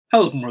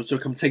Hello from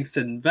welcome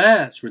to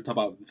Invest. We're talking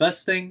about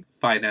investing,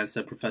 finance,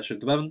 and professional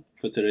development.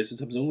 For today's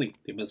terms only,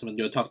 the investment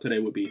you'll talk today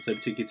will be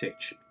 13 ETH.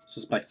 So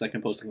it's my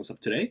second posting of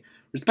today.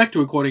 Respect to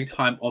recording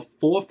time of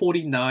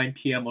 4:49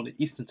 p.m. on the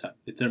Eastern Time.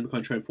 Ethereum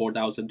coin trade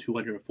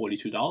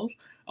 $4,242,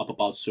 up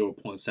about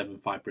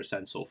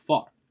 0.75% so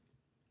far.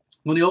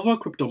 On the overall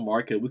crypto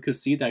market, we could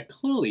see that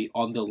clearly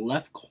on the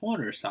left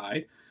corner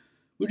side,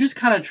 we just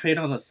kind of trade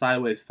on a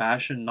sideways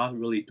fashion, not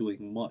really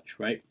doing much,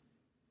 right?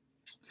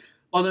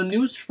 On the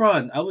news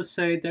front, I would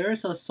say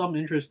there's some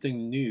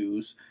interesting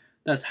news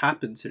that's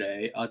happened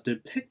today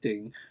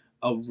depicting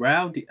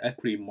around the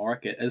equity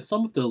market and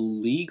some of the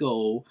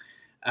legal,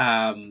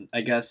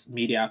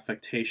 media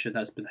affectation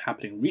that's been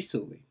happening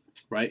recently,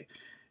 right?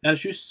 And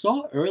as you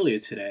saw earlier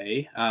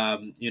today,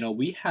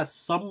 we had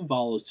some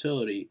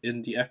volatility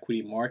in the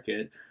equity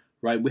market,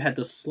 right? We had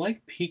the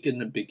slight peak in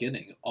the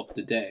beginning of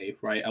the day,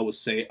 right? I would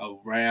say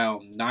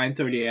around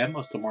 9:30 a.m.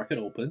 as the market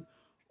opened,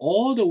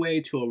 all the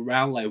way to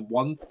around like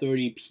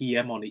 1:30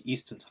 p.m. on the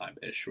Eastern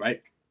time-ish,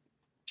 right?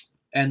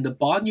 And the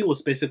bond yield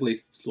was basically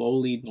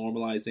slowly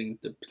normalizing,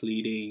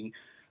 depleting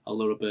a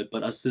little bit,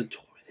 but as it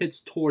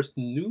hits towards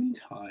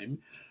noontime,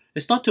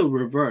 it starts to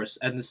reverse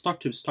and it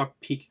start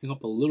peaking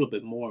up a little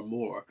bit more and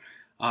more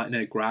in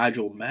a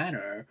gradual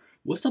manner,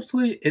 which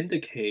subsequently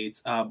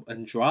indicates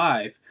and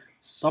drive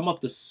some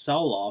of the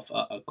sell-off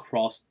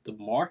across the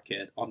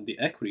market on the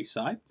equity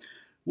side,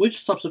 which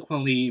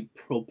subsequently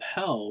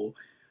propel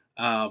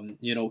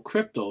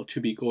crypto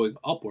to be going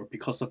upward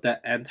because of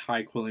that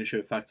anti-correlation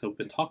effect that we've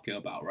been talking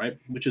about, right?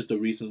 Which is the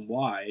reason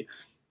why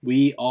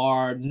we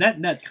are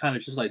net kind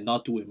of just like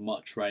not doing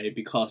much, right?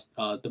 Because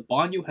the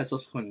bond yield has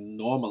subsequently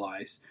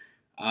normalized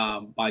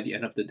by the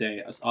end of the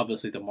day, as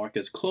obviously the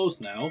market's closed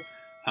now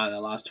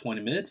the last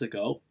 20 minutes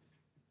ago.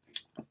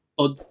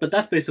 But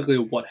that's basically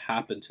what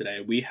happened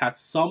today. We had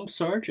some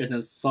surge and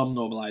then some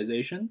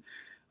normalization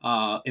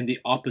in the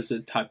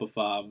opposite type of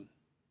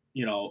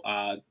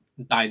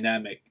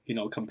dynamic,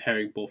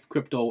 comparing both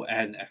crypto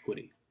and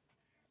equity.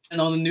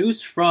 And on the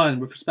news front,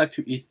 with respect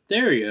to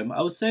Ethereum,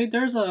 I would say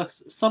there's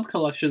some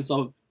collections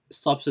of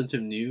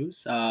substantive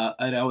news,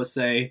 and I would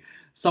say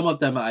some of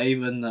them are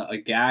even a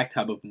gag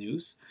type of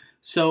news.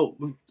 So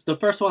the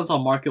first one's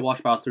on Market Watch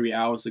about 3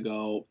 hours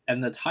ago,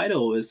 and the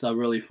title is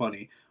really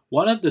funny.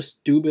 One of the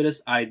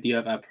stupidest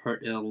ideas I've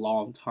heard in a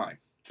long time.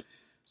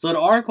 So the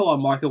article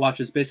on Market Watch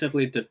is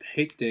basically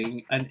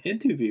depicting an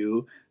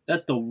interview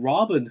that the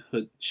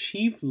Robinhood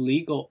chief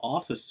legal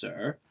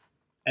officer,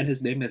 and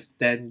his name is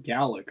Dan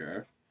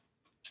Gallagher,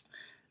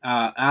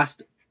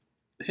 asked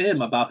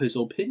him about his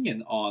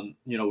opinion on,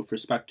 with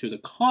respect to the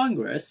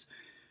Congress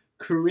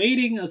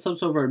creating some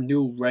sort of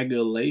new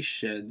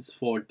regulations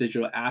for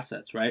digital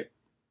assets, right?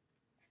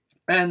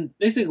 And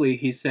basically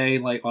he's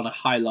saying, like, on a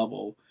high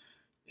level,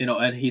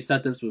 and he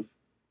said this with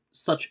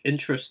such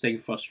interesting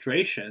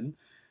frustration.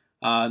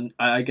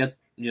 I get,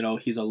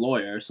 he's a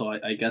lawyer, so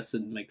I guess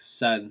it makes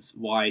sense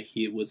why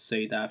he would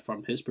say that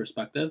from his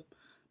perspective.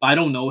 But I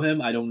don't know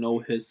him. I don't know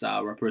his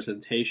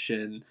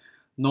representation,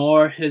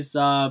 nor his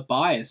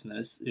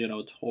biasness,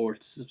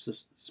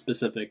 towards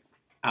specific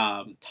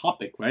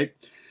topic, right?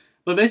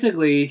 But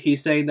basically,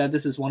 he's saying that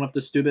this is one of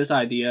the stupidest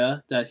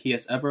idea that he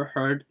has ever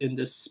heard in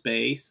this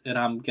space, and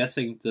I'm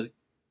guessing the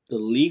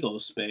legal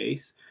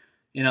space,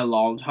 in a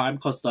long time,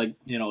 because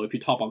if you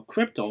talk about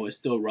crypto, it's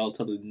still a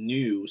relatively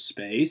new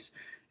space.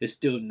 It's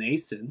still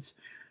nascent.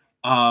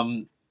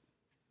 And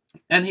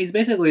he's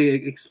basically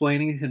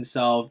explaining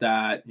himself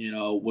that,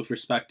 with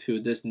respect to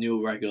this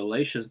new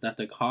regulations that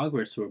the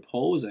Congress is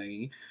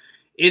proposing,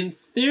 in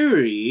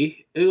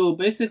theory, it will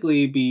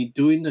basically be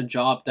doing the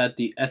job that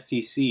the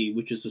SEC,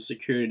 which is the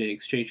Security and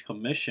Exchange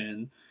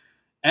Commission,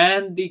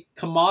 and the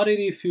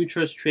Commodity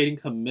Futures Trading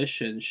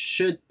Commission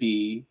should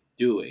be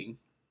doing.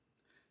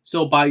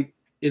 So by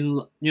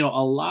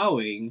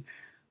allowing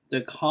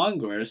the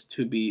Congress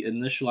to be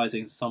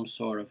initializing some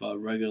sort of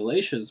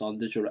regulations on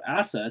digital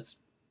assets,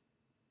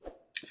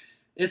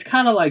 it's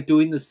kind of like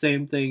doing the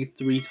same thing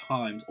 3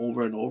 times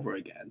over and over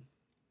again,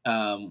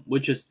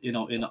 which is, in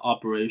an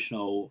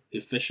operational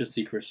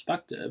efficiency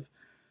perspective,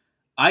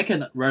 I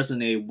can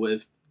resonate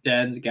with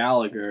Dan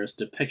Gallagher's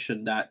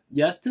depiction that,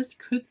 yes, this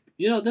could,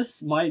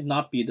 this might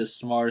not be the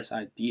smartest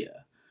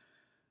idea.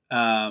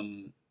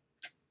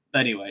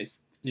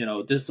 Anyways,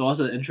 this was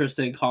an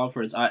interesting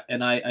conference.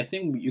 I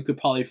think you could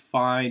probably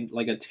find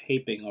like a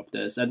taping of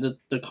this. And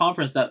the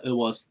conference that it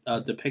was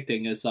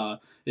depicting is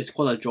called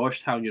the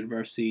Georgetown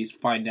University's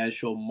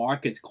Financial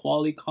Markets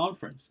Quality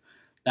Conference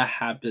that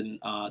happened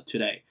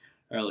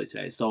early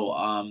today.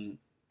 So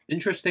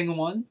interesting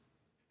one.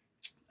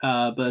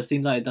 But it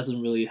seems like it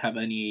doesn't really have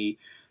any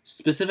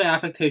specific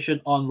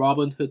affectation on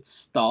Robinhood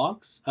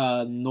stocks,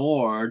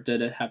 nor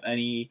did it have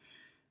any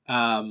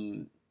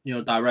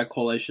direct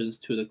correlations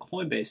to the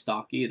Coinbase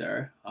stock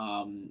either.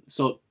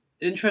 So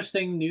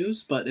interesting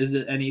news, but is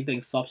it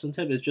anything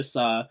substantive? It's just,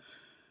 I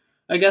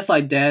guess,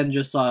 like Dan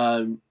just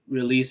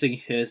releasing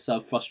his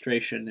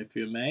frustration, if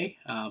you may.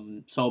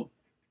 So,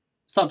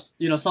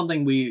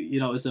 something we,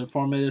 is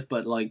informative,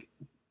 but like,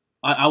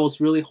 I was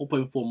really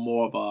hoping for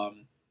more of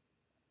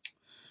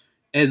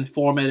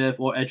informative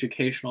or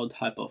educational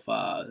type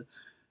of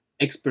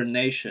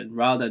explanation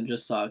rather than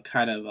just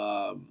kind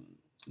of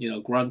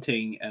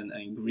grunting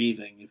and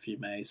grieving, if you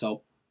may.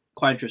 So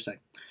quite interesting.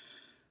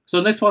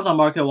 So next one's on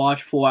Market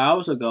Watch 4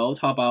 hours ago.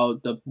 Talk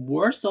about the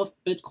worst of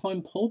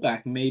Bitcoin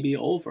pullback may be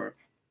over.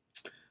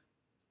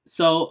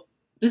 So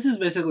this is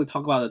basically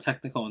talk about the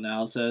technical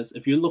analysis.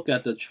 If you look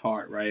at the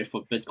chart, right,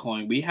 for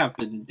Bitcoin, we have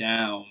been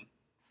down.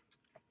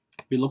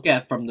 If you look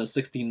at from the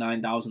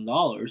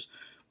 $69,000,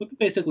 we're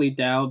basically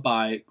down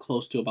by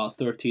close to about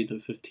 13 to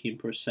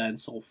 15%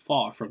 so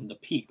far from the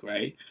peak,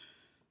 right?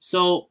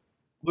 So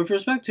with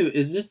respect to,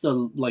 is this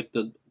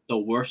the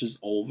worst is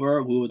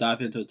over? We will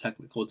dive into the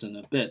technicals in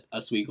a bit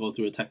as we go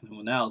through the technical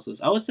analysis.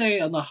 I would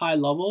say on the high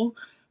level,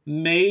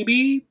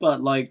 maybe,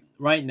 but like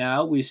right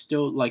now we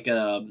still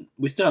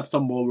have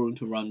some more room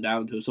to run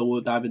down to. So we'll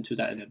dive into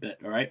that in a bit.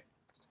 All right.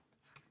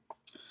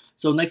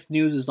 So next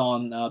news is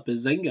on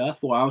Bazinga.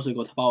 4 hours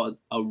ago, about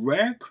a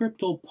rare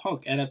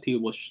CryptoPunk NFT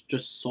was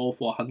just sold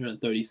for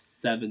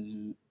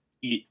 137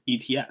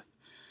 ETF.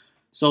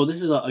 So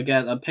this is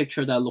again a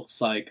picture that looks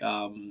like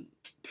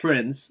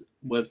Prince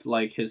with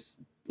like his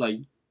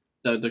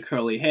the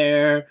curly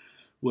hair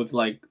with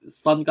like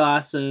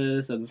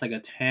sunglasses, and it's like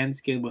a tan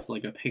skin with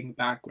like a pink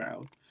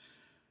background.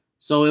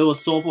 So it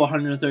was sold for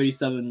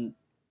 137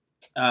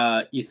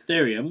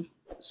 Ethereum.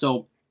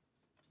 So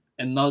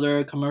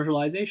another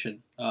commercialization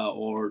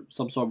or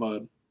some sort of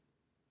a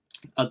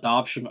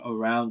adoption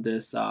around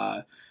this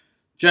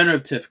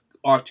generative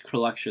art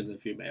collection,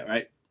 if you may,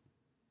 right?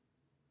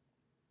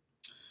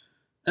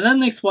 And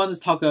then next one is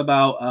talking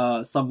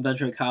about some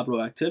venture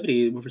capital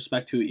activity with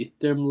respect to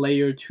Ethereum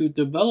Layer 2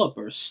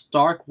 developer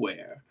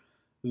Starkware,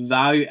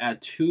 valued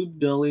at $2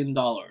 billion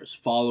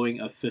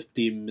following a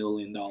 $50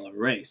 million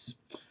raise.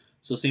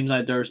 So it seems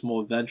like there's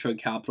more venture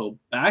capital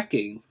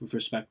backing with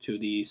respect to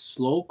the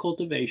slow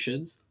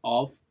cultivations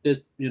of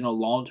this,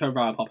 long-term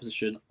value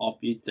proposition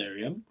of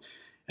Ethereum.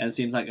 And it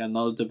seems like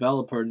another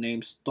developer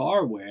named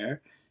Starkware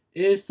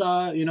is,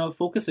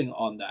 focusing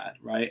on that,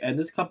 right? And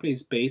this company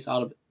is based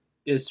out of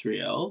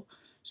Israel.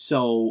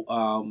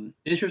 So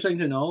interesting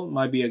to know.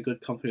 Might be a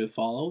good company to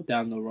follow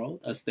down the road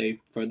as they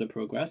further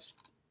progress.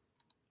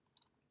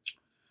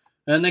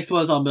 And the next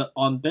one is on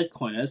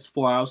Bitcoin. Is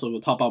 4 hours, so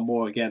we'll talk about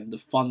more again the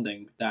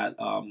funding that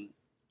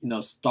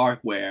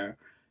Starkware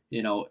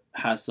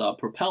has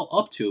propelled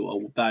up to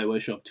a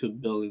valuation of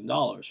 $2 billion,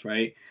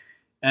 right?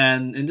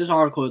 And in this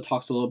article, it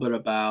talks a little bit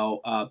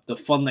about the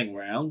funding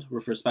round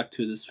with respect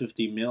to this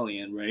 50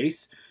 million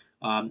raise.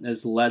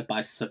 Is led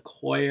by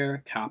Sequoia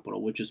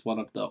Capital, which is one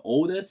of the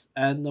oldest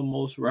and the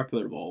most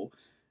reputable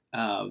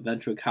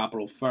venture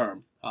capital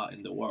firm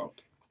in the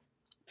world.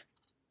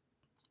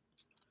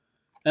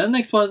 And the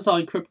next one is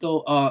on crypto,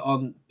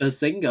 on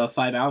Bazinga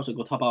 5 hours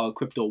ago. Talk about a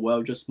crypto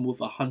whale just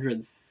moved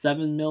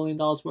 $107 million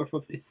worth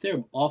of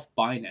Ethereum off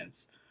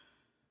Binance.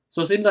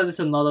 So it seems like this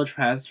is another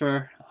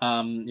transfer.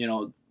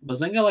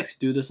 Bazinga likes to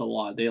do this a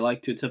lot. They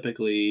like to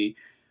typically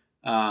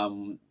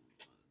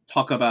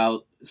talk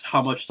about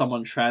how much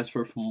someone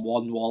transferred from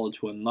one wallet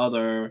to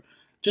another,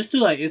 just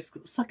to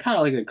it's kind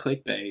of like a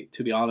clickbait,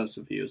 to be honest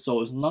with you.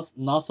 So it's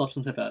not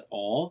substantive at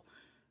all.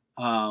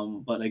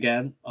 But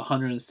again,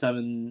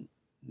 $107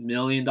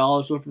 million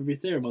worth of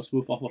Ethereum was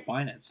moved off of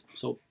Binance.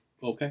 So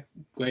okay,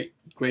 great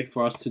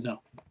for us to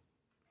know.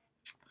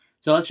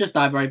 So let's just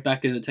dive right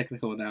back into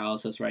technical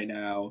analysis right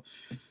now.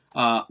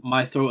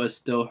 My throat is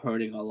still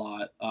hurting a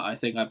lot. I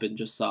think I've been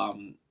just I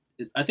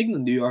think the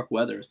New York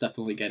weather is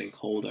definitely getting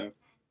colder.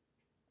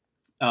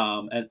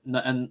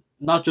 And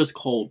not just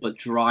cold, but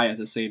dry at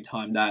the same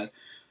time. That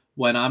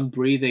when I'm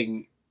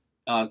breathing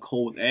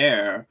cold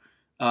air,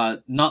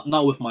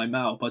 not with my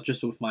mouth, but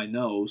just with my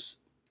nose,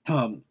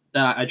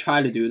 that I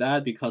try to do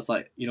that because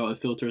it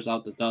filters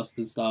out the dust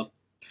and stuff.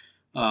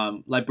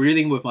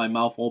 Breathing with my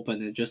mouth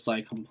open, it just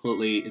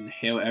completely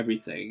inhale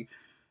everything.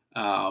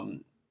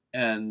 And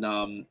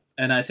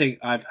I think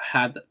I've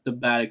had the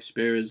bad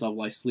experience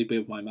of sleeping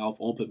with my mouth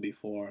open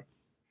before.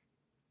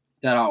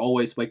 That I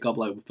always wake up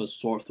with a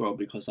sore throat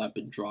because I've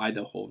been dry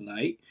the whole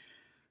night.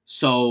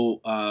 So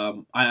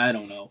I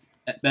don't know.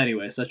 But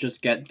anyways, let's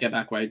just get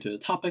back right to the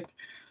topic.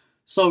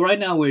 So right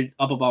now we're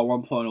up about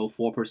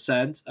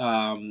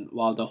 1.04%,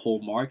 while the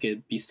whole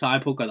market,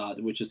 beside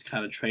Polkadot, which is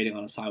kind of trading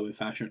on a sideways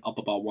fashion, up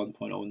about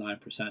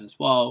 1.09% as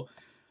well.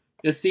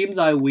 It seems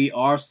like we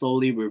are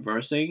slowly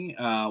reversing.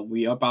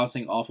 We are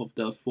bouncing off of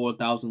the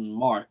 4,000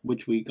 mark,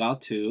 which we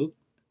got to.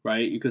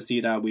 Right, you could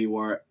see that we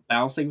were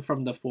bouncing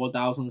from the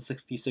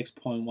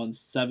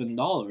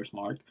 $4,066.17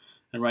 mark,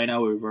 and right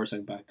now we're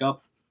reversing back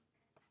up.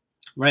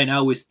 Right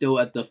now we're still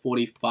at the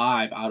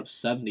 45 out of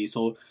 70.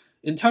 So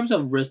in terms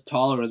of risk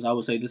tolerance, I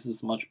would say this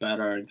is much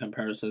better in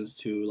comparison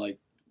to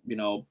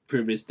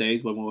previous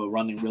days when we were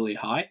running really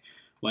high,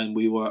 when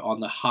we were on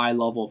the high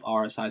level of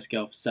RSI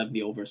scale of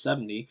 70 over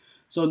 70.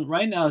 So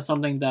right now is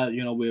something that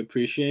we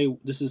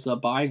appreciate. This is a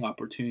buying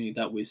opportunity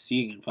that we're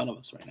seeing in front of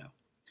us right now.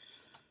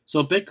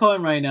 So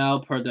Bitcoin right now,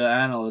 per the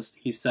analyst,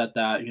 he said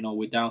that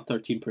we're down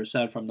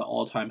 13% from the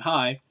all-time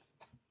high.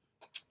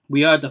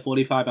 we are at the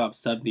 45 out of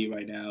 70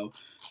 right now.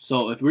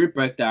 So if we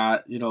break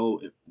that, you know,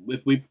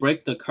 if we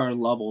break the current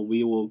level,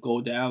 we will go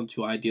down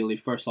to ideally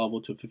first level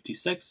to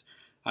 56,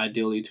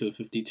 ideally to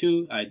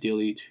 52,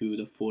 ideally to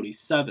the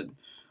 47,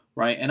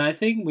 right? And I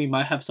think we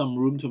might have some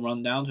room to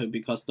run down to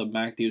because the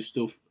MACD is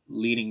still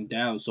leaning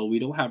down, so we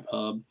don't have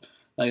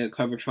like a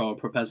curvature or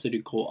propensity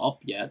to go up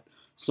yet.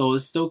 So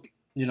it's still,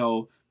 you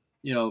know,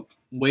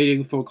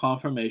 waiting for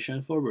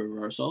confirmation for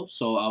reversal.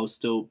 So I'll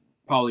still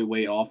probably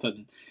wait off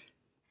and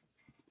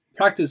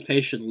practice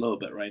patient a little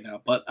bit right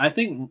now. But I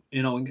think,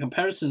 you know, in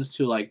comparisons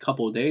to like a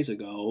couple of days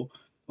ago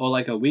or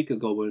like a week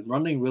ago when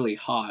running really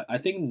hot, I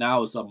think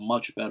now is a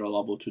much better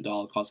level to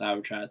dollar cost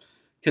average at,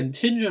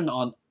 contingent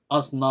on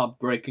us not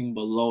breaking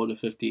below the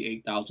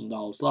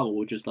 $58,000 level,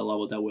 which is the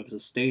level that we've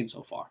sustained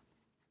so far.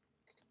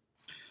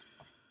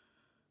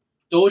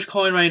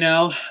 Dogecoin right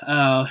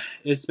now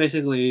is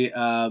basically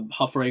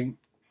hovering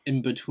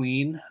in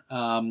between,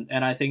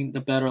 and I think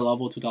the better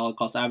level to dollar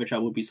cost average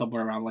would be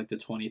somewhere around like the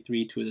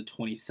 23 to the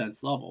 20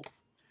 cents level.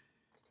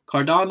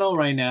 Cardano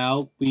right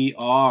now, we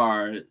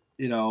are,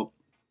 you know,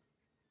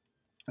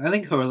 I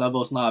think current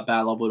level is not a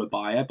bad level to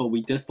buy at, but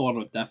we did form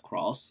a death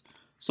cross.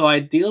 So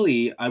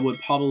ideally, I would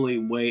probably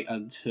wait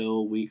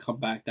until we come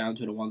back down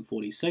to the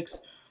 146,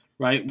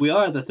 right? We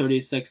are at the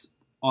 36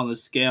 on the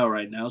scale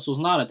right now, so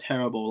it's not a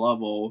terrible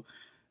level.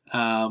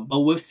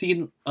 But we've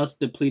seen us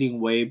depleting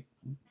way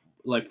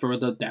like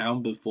further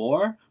down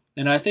before,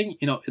 and I think,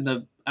 you know, in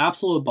the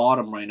absolute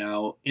bottom right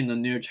now in the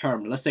near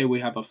term, let's say we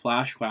have a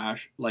flash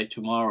crash like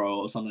tomorrow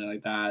or something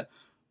like that,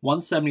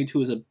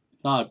 172 is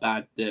not a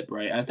bad dip,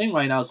 right? I think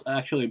right now it's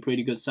actually a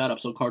pretty good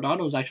setup. So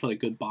Cardano is actually a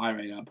good buy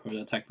right now per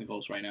the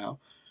technicals right now.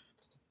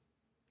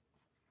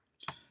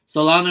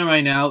 Solana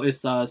right now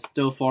is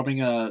still forming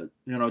a,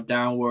 you know,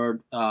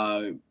 downward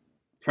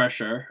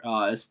pressure.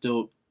 It's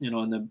still, you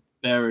know, in the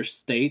bearish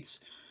states.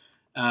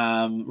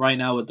 Right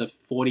now with the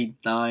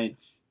 49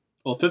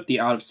 or 50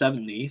 out of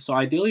 70. So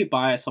ideally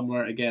buy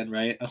somewhere again,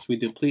 right, as we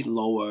deplete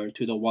lower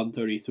to the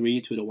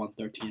 133 to the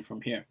 113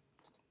 from here.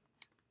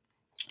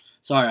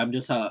 Sorry, I'm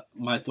just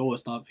my throat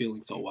is not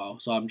feeling so well,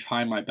 so I'm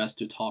trying my best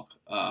to talk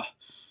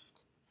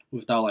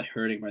without like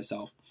hurting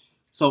myself.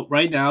 So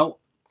right now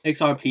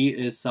XRP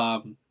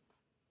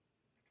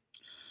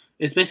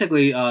is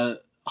basically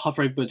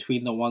hovering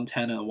between the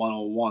 110 and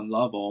 101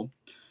 level.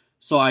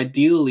 So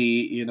ideally,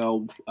 you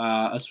know,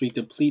 as we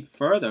deplete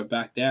further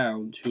back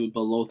down to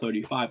below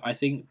 35, I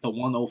think the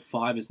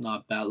 105 is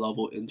not a bad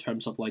level in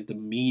terms of like the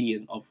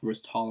median of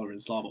risk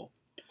tolerance level.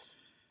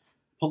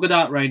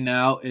 Polkadot right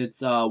now,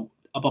 it's up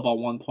about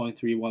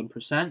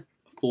 1.31%,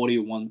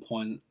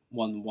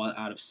 41.11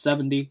 out of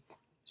 70.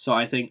 So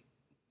I think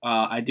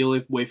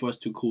ideally wait for us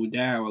to cool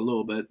down a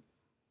little bit.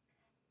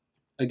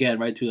 Again,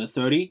 right to the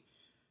 30,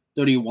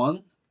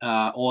 31,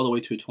 all the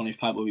way to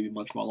 25 will be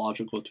much more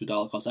logical to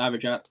dollar cost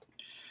average at.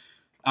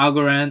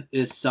 Algorand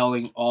is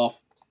selling off,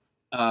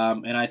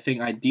 and I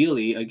think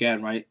ideally,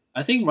 again, right,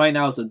 I think right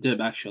now is a dip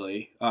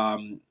actually.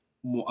 Around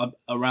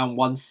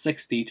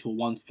 160 to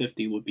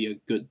 150 would be a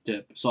good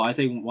dip. So I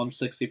think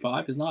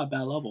 165 is not a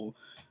bad level.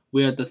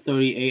 We're at the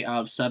 38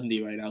 out of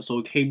 70 right now, so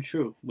it came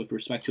true with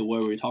respect to what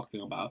we were talking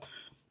about.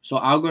 So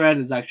Algorand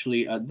is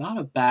actually not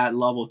a bad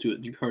level to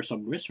incur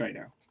some risk right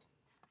now.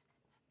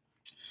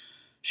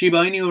 Shiba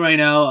Inu right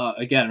now,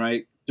 again,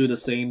 right, do the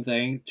same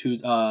thing to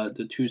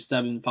the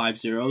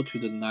 2750 to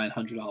the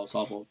 $900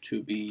 level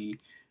to be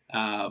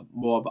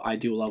more of an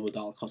ideal level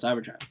dollar cost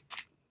average at.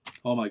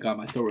 Oh my god,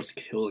 my throat is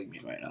killing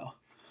me right now.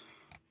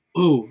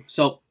 Ooh,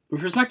 so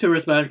with respect to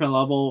risk management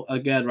level,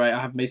 again, right, I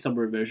have made some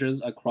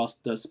revisions across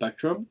the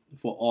spectrum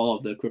for all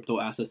of the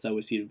crypto assets that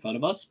we see in front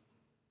of us.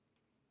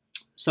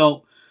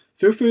 So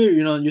feel free,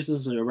 you know, use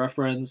this as a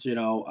reference. You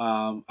know,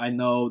 I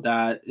know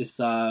that it's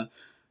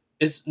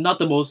not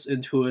the most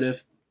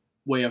intuitive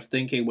way of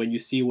thinking when you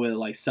see we're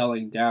like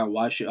selling down.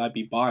 Why should I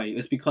be buying?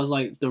 It's because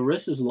like the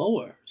risk is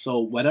lower.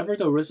 So whenever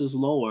the risk is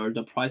lower,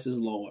 the price is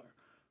lower,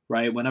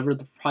 right? Whenever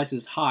the price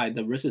is high,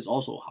 the risk is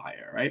also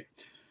higher, right?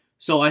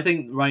 So I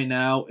think right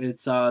now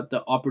it's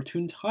the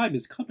opportune time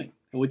is coming,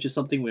 which is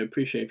something we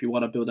appreciate if you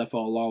want to build that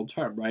for a long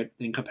term, right?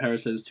 In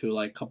comparisons to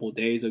like a couple of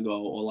days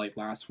ago or like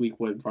last week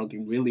when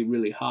running really,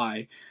 really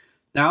high.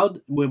 Now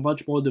we're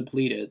much more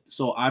depleted.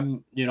 So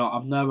I'm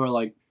never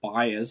like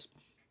biased,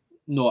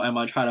 nor am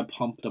I trying to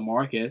pump the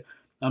market.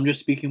 I'm just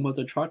speaking what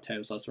the chart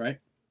tells us, right?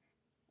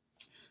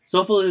 So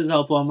hopefully this is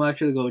helpful. I'm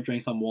actually going to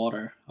drink some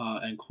water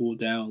and cool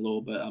down a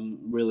little bit.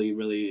 I'm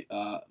really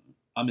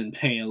I'm in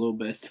pain a little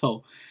bit.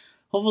 So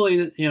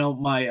hopefully, you know,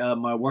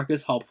 my work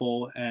is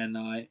helpful, and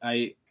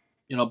I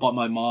bought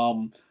my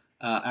mom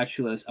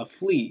actually a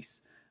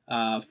fleece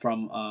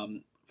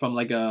from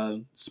like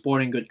a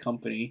sporting good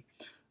company,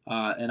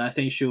 and I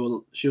think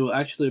she'll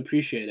actually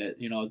appreciate it,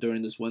 you know,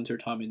 during this winter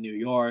time in New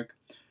York.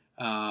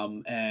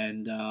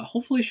 And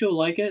hopefully she'll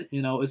like it.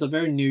 You know, it's a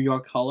very New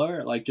York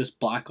color, like just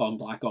black on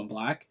black on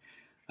black.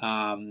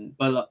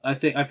 But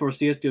I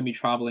foresee us going to be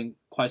traveling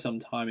quite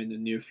some time in the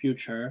near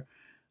future.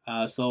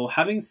 So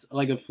having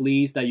like a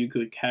fleece that you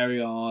could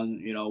carry on,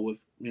 you know,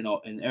 with, you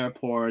know, in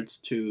airports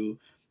to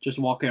just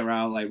walking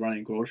around like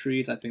running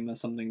groceries. I think that's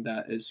something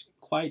that is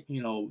quite,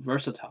 you know,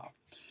 versatile.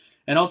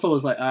 And also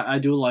it's like I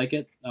do like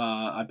it.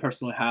 I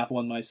personally have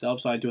one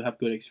myself, so I do have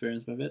good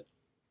experience with it.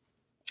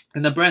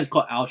 And the brand is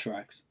called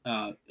Altrex.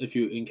 If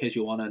you, in case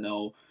you want to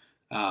know,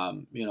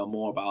 you know,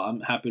 more about,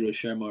 I'm happy to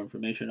share more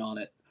information on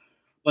it.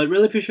 But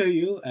really appreciate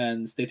you,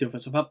 and stay tuned for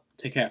some help.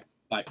 Take care.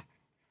 Bye.